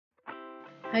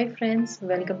Hi friends,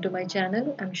 welcome to my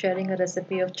channel. I'm sharing a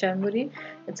recipe of Charmuri.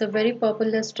 It's a very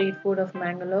popular street food of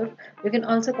Mangalore. You can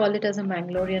also call it as a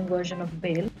Mangalorean version of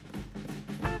Bhel.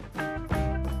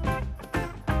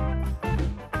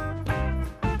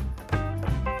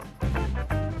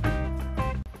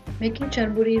 Making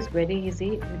Charmuri is very easy.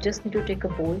 You just need to take a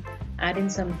bowl, add in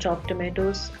some chopped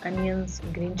tomatoes, onions,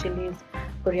 green chilies,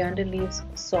 coriander leaves,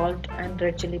 salt and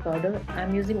red chili powder.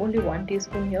 I'm using only 1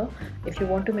 teaspoon here. If you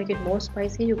want to make it more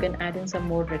spicy, you can add in some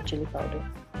more red chili powder.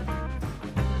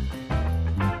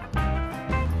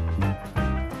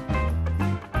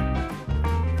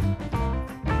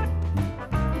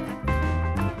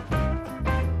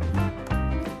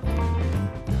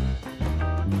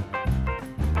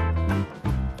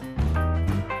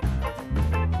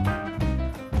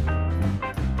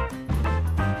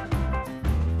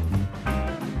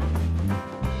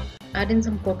 Add in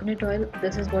some coconut oil.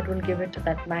 This is what will give it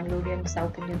that Mangalorean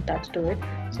South Indian touch to it.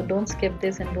 So don't skip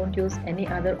this and don't use any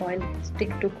other oil.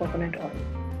 Stick to coconut oil.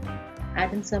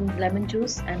 Add in some lemon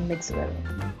juice and mix well.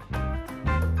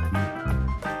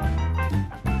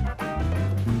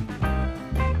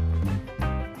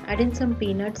 Add in some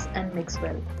peanuts and mix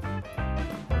well.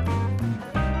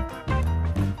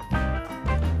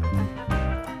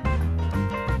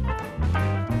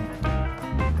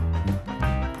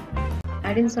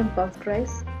 Add in some puffed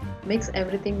rice, mix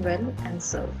everything well and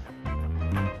serve.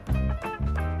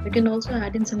 You can also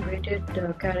add in some grated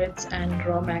carrots and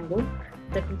raw mango.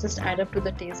 That will just add up to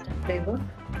the taste and flavor.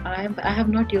 I have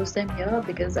not used them here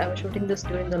because I was shooting this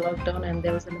during the lockdown and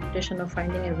there was a limitation of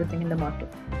finding everything in the market.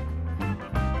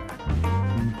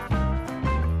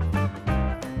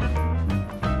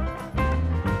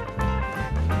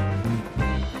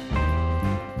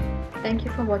 Thank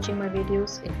you for watching my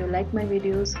videos. If you like my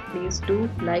videos, please do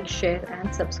like, share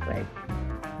and subscribe.